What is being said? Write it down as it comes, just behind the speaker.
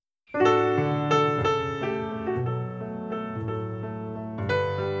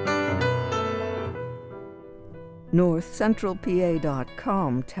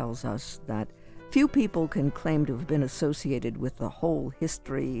NorthCentralPA.com tells us that few people can claim to have been associated with the whole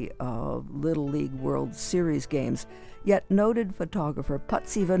history of Little League World Series games, yet noted photographer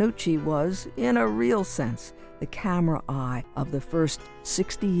Putzie Vannucci was, in a real sense, the camera eye of the first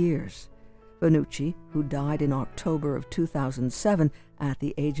 60 years. Vannucci, who died in October of 2007 at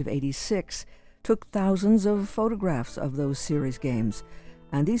the age of 86, took thousands of photographs of those series games,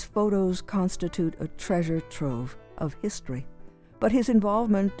 and these photos constitute a treasure trove of history. But his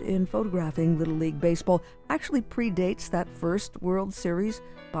involvement in photographing Little League Baseball actually predates that first World Series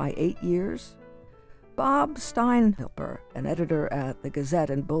by 8 years. Bob Steinhilper, an editor at the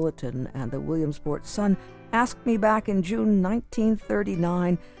Gazette and Bulletin and the Williamsport Sun, asked me back in June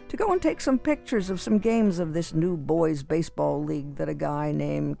 1939 to go and take some pictures of some games of this new boys' baseball league that a guy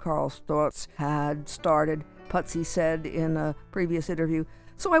named Carl Storz had started, Putzie said in a previous interview.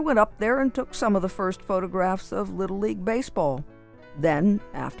 So I went up there and took some of the first photographs of Little League Baseball. Then,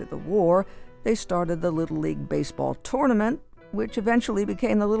 after the war, they started the Little League Baseball Tournament, which eventually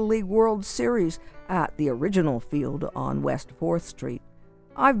became the Little League World Series at the original field on West 4th Street.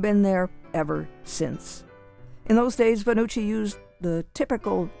 I've been there ever since. In those days, Vannucci used the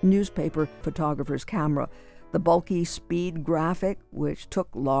typical newspaper photographer's camera, the bulky Speed Graphic, which took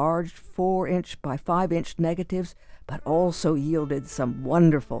large 4-inch by 5-inch negatives, but also yielded some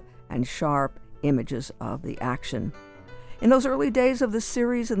wonderful and sharp images of the action. In those early days of the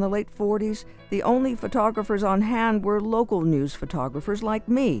series in the late 40s, the only photographers on hand were local news photographers like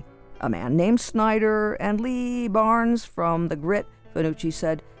me, a man named Snyder and Lee Barnes from The Grit, Vannucci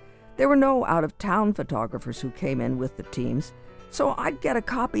said. There were no out-of-town photographers who came in with the teams, so I'd get a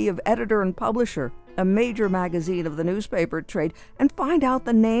copy of Editor and Publisher, a major magazine of the newspaper trade, and find out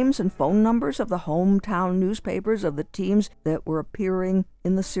the names and phone numbers of the hometown newspapers of the teams that were appearing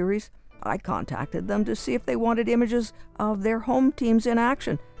in the series. I contacted them to see if they wanted images of their home teams in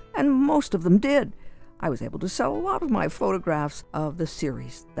action, and most of them did. I was able to sell a lot of my photographs of the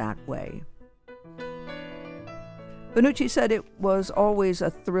series that way. Vannucci said it was always a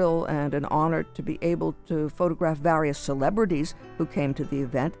thrill and an honor to be able to photograph various celebrities who came to the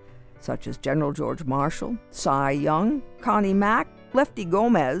event, such as General George Marshall, Cy Young, Connie Mack, Lefty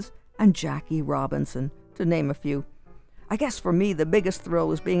Gomez, and Jackie Robinson, to name a few. I guess for me, the biggest thrill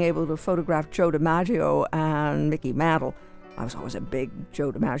was being able to photograph Joe DiMaggio and Mickey Mantle. I was always a big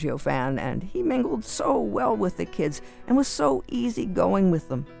Joe DiMaggio fan, and he mingled so well with the kids and was so easygoing with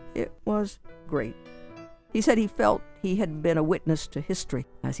them. It was great. He said he felt he had been a witness to history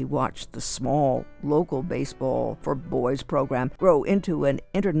as he watched the small local baseball for boys program grow into an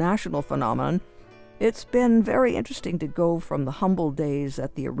international phenomenon. It's been very interesting to go from the humble days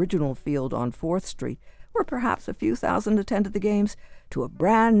at the original field on 4th Street, where perhaps a few thousand attended the games, to a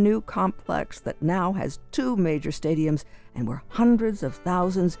brand new complex that now has 2 major stadiums and where hundreds of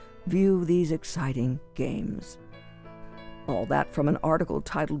thousands view these exciting games. All that from an article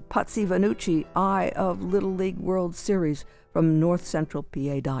titled Putzie Vannucci, Eye of Little League World Series from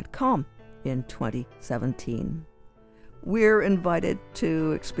NorthCentralPA.com in 2017. We're invited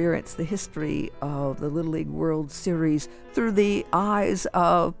to experience the history of the Little League World Series through the eyes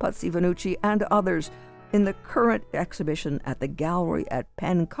of Putzie Vannucci and others in the current exhibition at the gallery at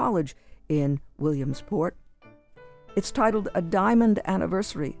Penn College in Williamsport. It's titled A Diamond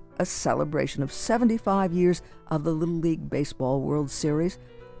Anniversary, a celebration of 75 years of the Little League Baseball World Series,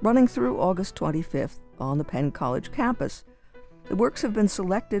 running through August 25th on the Penn College campus. The works have been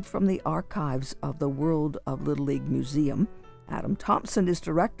selected from the archives of the World of Little League Museum. Adam Thompson is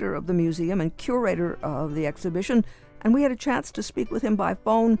director of the museum and curator of the exhibition, and we had a chance to speak with him by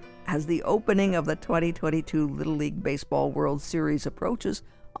phone as the opening of the 2022 Little League Baseball World Series approaches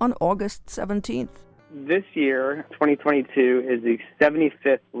on August 17th. This year, 2022, is the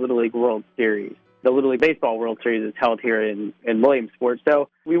 75th Little League World Series. The Little League Baseball World Series is held here in Williamsport, so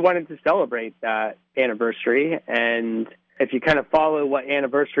we wanted to celebrate that anniversary. And if you kind of follow what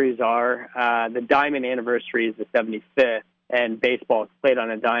anniversaries are, the diamond anniversary is the 75th, and baseball is played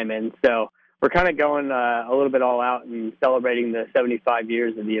on a diamond. So we're kind of going a little bit all out and celebrating the 75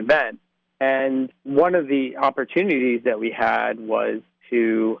 years of the event. And one of the opportunities that we had was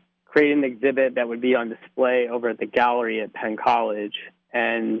to create an exhibit that would be on display over at the gallery at Penn College.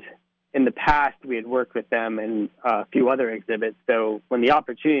 And in the past, we had worked with them in a few other exhibits. So when the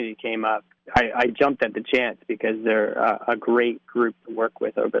opportunity came up, I jumped at the chance because they're a great group to work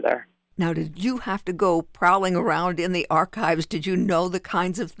with over there. Now, did you have to go prowling around in the archives? Did you know the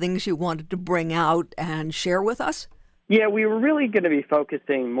kinds of things you wanted to bring out and share with us? Yeah, we were really going to be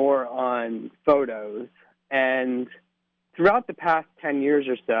focusing more on photos. And throughout the past 10 years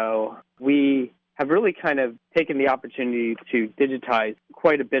or so, we have really kind of taken the opportunity to digitize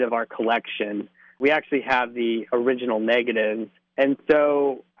quite a bit of our collection. We actually have the original negatives. And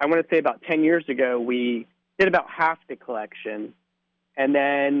so I want to say about 10 years ago, we did about half the collection. And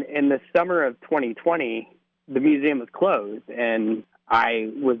then in the summer of 2020, the museum was closed. And I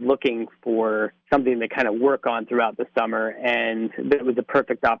was looking for something to kind of work on throughout the summer. And it was a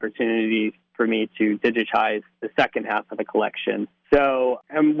perfect opportunity for me to digitize the second half of the collection. So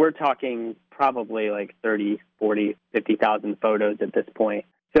we're talking probably like 30, 40, 50,000 photos at this point.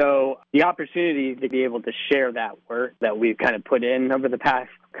 So the opportunity to be able to share that work that we've kind of put in over the past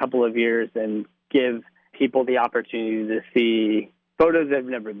couple of years and give people the opportunity to see photos that have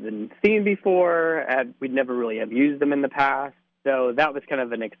never been seen before, we'd never really have used them in the past. So that was kind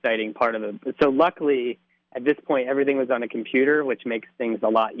of an exciting part of it. So luckily, at this point, everything was on a computer, which makes things a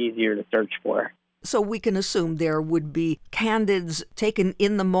lot easier to search for. So we can assume there would be candids taken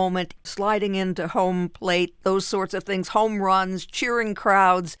in the moment, sliding into home plate, those sorts of things, home runs, cheering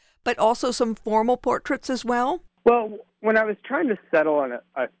crowds, but also some formal portraits as well? Well, when I was trying to settle on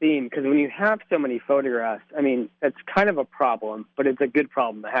a theme, because when you have so many photographs, I mean, it's kind of a problem, but it's a good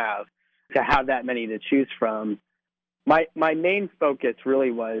problem to have that many to choose from. My main focus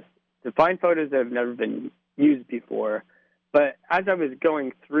really was to find photos that have never been used before. But as I was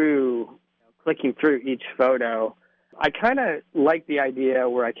going through, clicking through each photo, I kind of liked the idea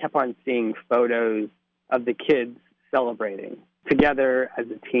where I kept on seeing photos of the kids celebrating together as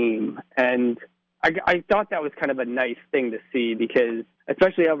a team. And I thought that was kind of a nice thing to see because,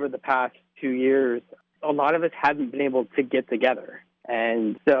 especially over the past 2 years, a lot of us hadn't been able to get together.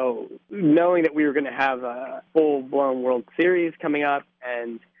 And so knowing that we were going to have a full-blown World Series coming up,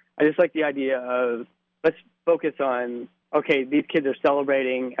 and I just like the idea of let's focus on, okay, these kids are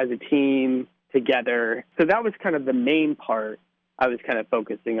celebrating as a team together. So that was kind of the main part I was kind of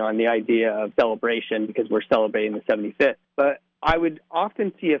focusing on, the idea of celebration because we're celebrating the 75th. But I would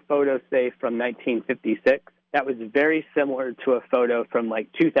often see a photo, say, from 1956 that was very similar to a photo from like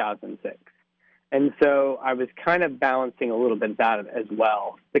 2006. And so I was kind of balancing a little bit of that as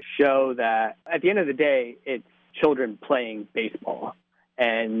well to show that at the end of the day, it's children playing baseball.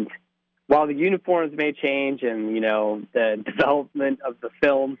 And while the uniforms may change and, the development of the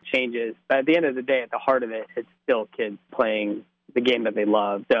film changes, but at the end of the day, at the heart of it, it's still kids playing the game that they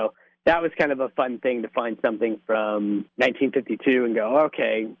love. So that was kind of a fun thing to find something from 1952 and go,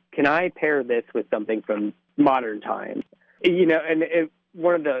 okay, can I pair this with something from modern times?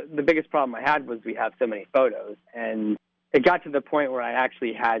 One of the biggest problem I had was we have so many photos, and it got to the point where I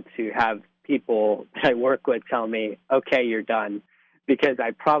actually had to have people that I work with tell me, okay, you're done, because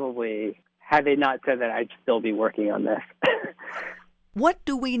I probably, had they not said that, I'd still be working on this. What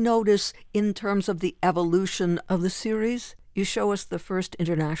do we notice in terms of the evolution of the series? You show us the first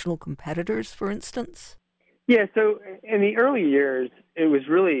international competitors, for instance. Yeah, so in the early years, it was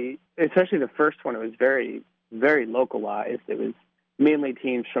really, especially the first one, it was very, very localized. It was mainly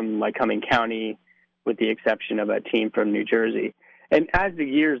teams from Lycoming County, with the exception of a team from New Jersey. And as the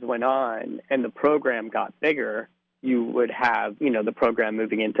years went on and the program got bigger, you would have, the program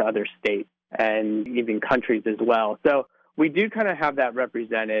moving into other states and even countries as well. So we do kind of have that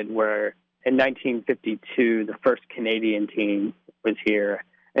represented where in 1952, the first Canadian team was here.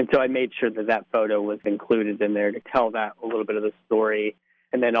 And so I made sure that photo was included in there to tell that a little bit of the story.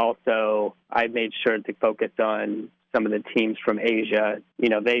 And then also I made sure to focus on some of the teams from Asia.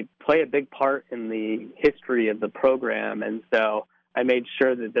 They play a big part in the history of the program. And so I made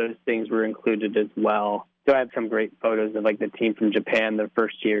sure that those things were included as well. So I have some great photos of the team from Japan, their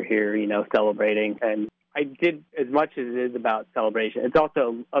first year here, celebrating. And I did as much as it is about celebration. It's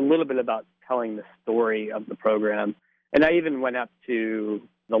also a little bit about telling the story of the program. And I even went up to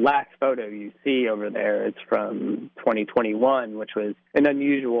the last photo you see over there. It's from 2021, which was an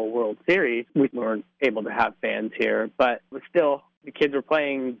unusual World Series. We weren't able to have fans here, but still, the kids were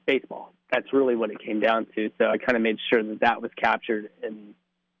playing baseball. That's really what it came down to. So I kind of made sure that was captured in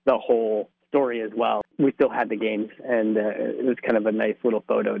the whole story as well. We still had the games, and it was kind of a nice little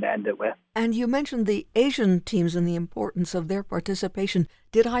photo to end it with. And you mentioned the Asian teams and the importance of their participation.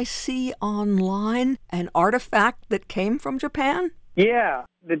 Did I see online an artifact that came from Japan? Yeah.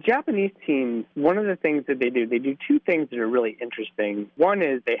 The Japanese teams, one of the things that they do two things that are really interesting. One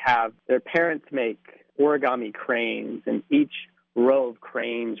is they have their parents make origami cranes, and each row of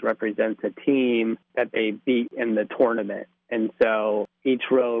cranes represents a team that they beat in the tournament. And so each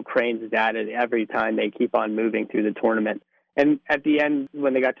row of cranes is added every time they keep on moving through the tournament. And at the end,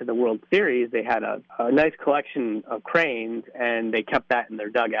 when they got to the World Series, they had a nice collection of cranes, and they kept that in their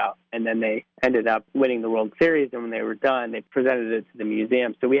dugout. And then they ended up winning the World Series, and when they were done, they presented it to the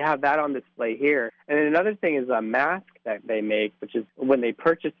museum. So we have that on display here. And then another thing is a mask that they make, which is when they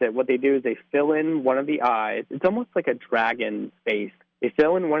purchase it, what they do is they fill in one of the eyes. It's almost like a dragon face. They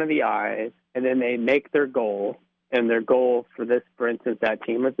fill in one of the eyes, and then they make their goal. And their goal for this, for instance, that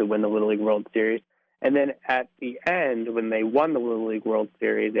team was to win the Little League World Series. And then at the end, when they won the Little League World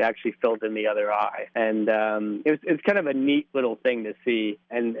Series, they actually filled in the other eye. And it's kind of a neat little thing to see.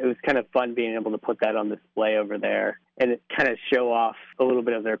 And it was kind of fun being able to put that on display over there and it kind of show off a little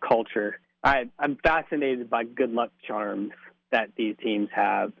bit of their culture. I'm fascinated by good luck charms that these teams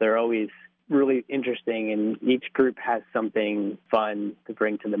have. They're always really interesting, and each group has something fun to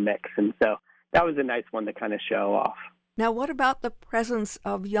bring to the mix. And so that was a nice one to kind of show off. Now, what about the presence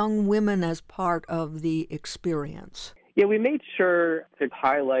of young women as part of the experience? Yeah, we made sure to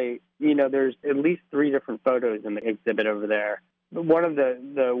highlight, there's at least 3 different photos in the exhibit over there. But one of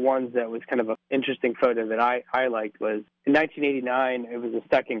the ones that was kind of an interesting photo that I liked was in 1989, it was the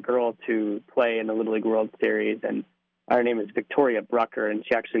second girl to play in the Little League World Series, and her name is Victoria Brucker, and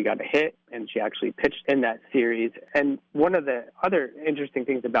she actually got a hit, and she actually pitched in that series. And one of the other interesting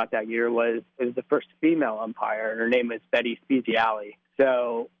things about that year was it was the first female umpire, and her name is Betty Spezialy.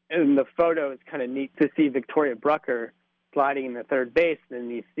 So in the photo, it's kind of neat to see Victoria Brucker sliding in the third base, and then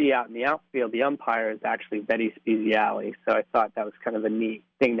you see out in the outfield, the umpire is actually Betty Spezialy. So I thought that was kind of a neat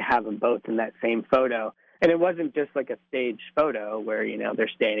thing to have them both in that same photo. And it wasn't just like a staged photo where, they're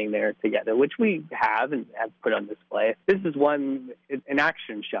standing there together, which we have and have put on display. This is an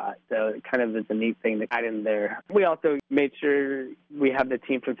action shot, so it kind of is a neat thing to add in there. We also made sure we have the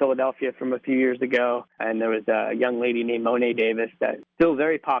team from Philadelphia from a few years ago, and there was a young lady named Monet Davis that's still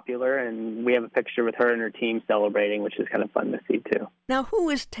very popular, and we have a picture with her and her team celebrating, which is kind of fun to see too. Now, who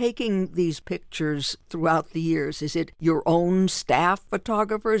is taking these pictures throughout the years? Is it your own staff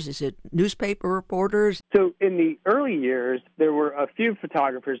photographers? Is it newspaper reporters? So in the early years, there were a few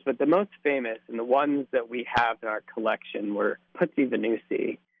photographers, but the most famous and the ones that we have in our collection were Putzi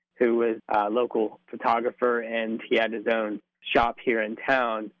Venusi, who was a local photographer, and he had his own shop here in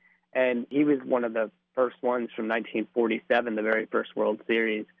town. And he was one of the first ones from 1947, the very first World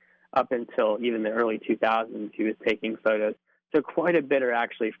Series, up until even the early 2000s, he was taking photos. So quite a bit are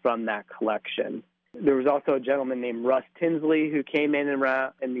actually from that collection. There was also a gentleman named Russ Tinsley who came in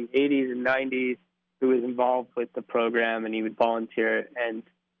around in the 80s and 90s, who was involved with the program, and he would volunteer. And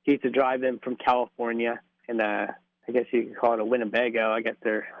he used to drive in from California, and I guess you could call it a Winnebago,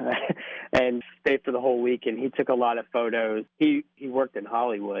 and stay for the whole week. And he took a lot of photos. He worked in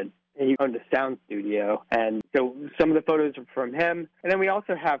Hollywood. He owned a sound studio, and so some of the photos are from him. And then we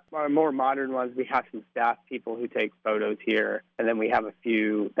also have our more modern ones. We have some staff people who take photos here, and then we have a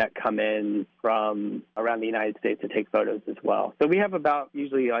few that come in from around the United States to take photos as well. So we have about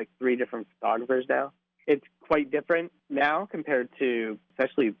usually like 3 different photographers now. It's quite different now compared to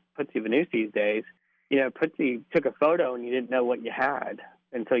especially Putzi Venusi's days. Putzi took a photo and you didn't know what you had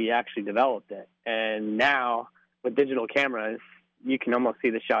until you actually developed it. And now with digital cameras, you can almost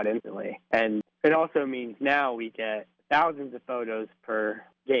see the shot instantly. And it also means now we get thousands of photos per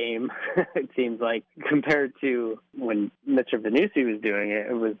game, it seems like, compared to when Mr. Venusi was doing it,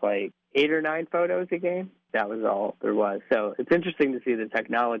 it was like 8 or 9 photos a game. That was all there was. So it's interesting to see the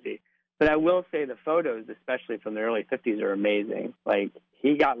technology. But I will say the photos, especially from the early 50s, are amazing. Like,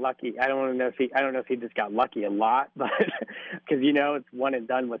 he got lucky. I don't know if he just got lucky a lot, but because, it's one and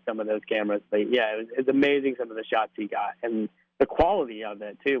done with some of those cameras. But yeah, it's amazing some of the shots he got. And the quality of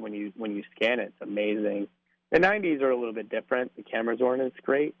it too, when you scan it, it's amazing. The 90s are a little bit different. The cameras weren't as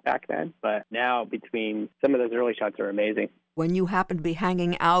great back then, but now between some of those early shots are amazing. When you happen to be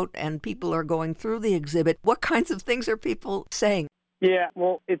hanging out and people are going through the exhibit, what kinds of things are people saying? Yeah,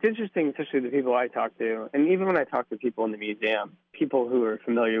 well, it's interesting, especially the people I talk to, and even when I talk to people in the museum, people who are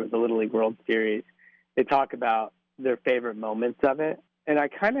familiar with the Little League World Series, they talk about their favorite moments of it. And I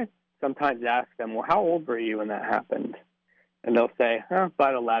kind of sometimes ask them, well, how old were you when that happened? And they'll say,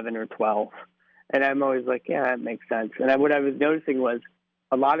 about 11 or 12. And I'm always like, yeah, that makes sense. And what I was noticing was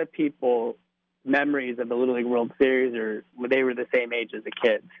a lot of people, memories of the Little League World Series they were the same age as the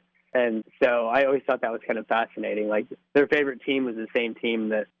kids. And so I always thought that was kind of fascinating. Like, their favorite team was the same team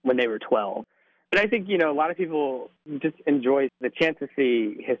that when they were 12. But I think, a lot of people just enjoy the chance to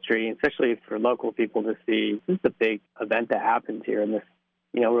see history, especially for local people to see this is a big event that happens here in this,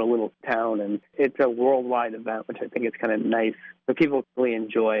 we're a little town, and it's a worldwide event, which I think is kind of nice. But people really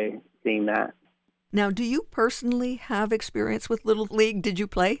enjoy seeing that. Now, do you personally have experience with Little League? Did you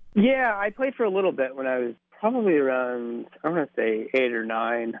play? Yeah, I played for a little bit when I was probably around, I want to say 8 or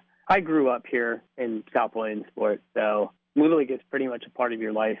 9. I grew up here in South Williamsport, so Little League is pretty much a part of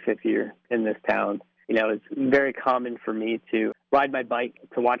your life if you're in this town. You know, it's very common for me to ride my bike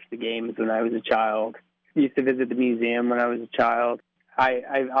to watch the games when I was a child. I used to visit the museum when I was a child.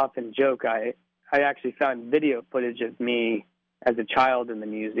 I often joke I actually found video footage of me as a child in the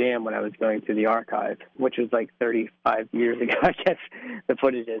museum when I was going through the archive, which was like 35 years ago, I guess, the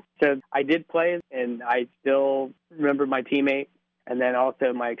footage is. So I did play, and I still remember my teammates, and then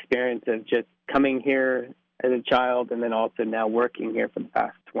also my experience of just coming here as a child and then also now working here for the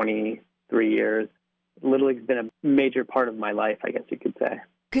past 23 years. Little League's been a major part of my life, I guess you could say.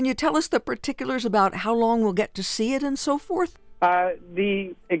 Can you tell us the particulars about how long we'll get to see it and so forth?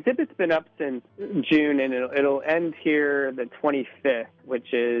 The exhibit's been up since June, and it'll end here the 25th,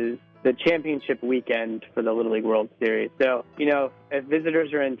 which is the championship weekend for the Little League World Series. So, you know, if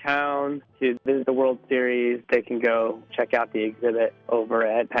visitors are in town to visit the World Series, they can go check out the exhibit over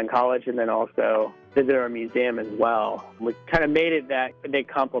at Penn College and then also visit our museum as well. We kind of made it that they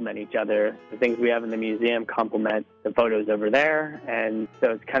complement each other. The things we have in the museum complement the photos over there, and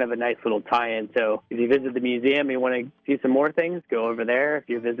so it's kind of a nice little tie-in. So if you visit the museum, you want to see some more things, go over there. If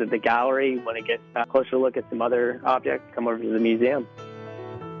you visit the gallery, you want to get a closer look at some other objects, come over to the museum.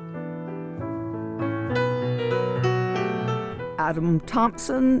 Adam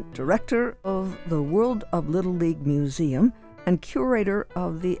Thompson, director of the World of Little League Museum and curator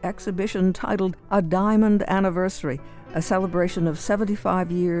of the exhibition titled A Diamond Anniversary, a celebration of 75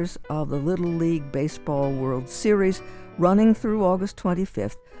 years of the Little League Baseball World Series, running through August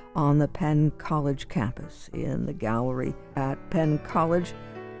 25th on the Penn College campus in the gallery at Penn College.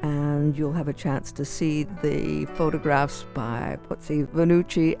 And you'll have a chance to see the photographs by Putzi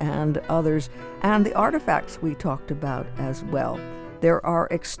Vanucci and others, and the artifacts we talked about as well. There are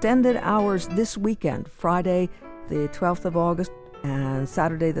extended hours this weekend, Friday the 12th of August and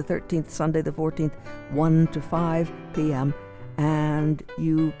Saturday the 13th, Sunday the 14th, 1 to 5 p.m. And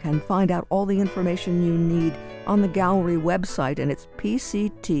you can find out all the information you need on the gallery website, and it's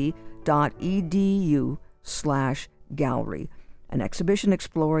pct.edu/gallery. An exhibition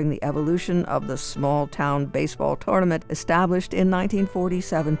exploring the evolution of the small-town baseball tournament established in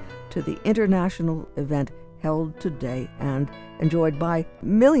 1947 to the international event held today and enjoyed by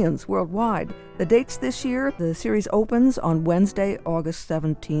millions worldwide. The dates this year: the series opens on Wednesday, August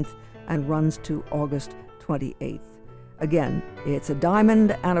 17th, and runs to August 28th. Again, it's a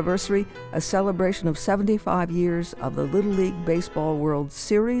Diamond Anniversary, a celebration of 75 years of the Little League Baseball World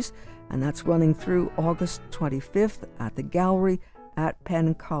Series, and that's running through August 25th at the gallery at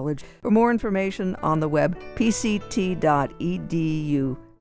Penn College. For more information on the web, pct.edu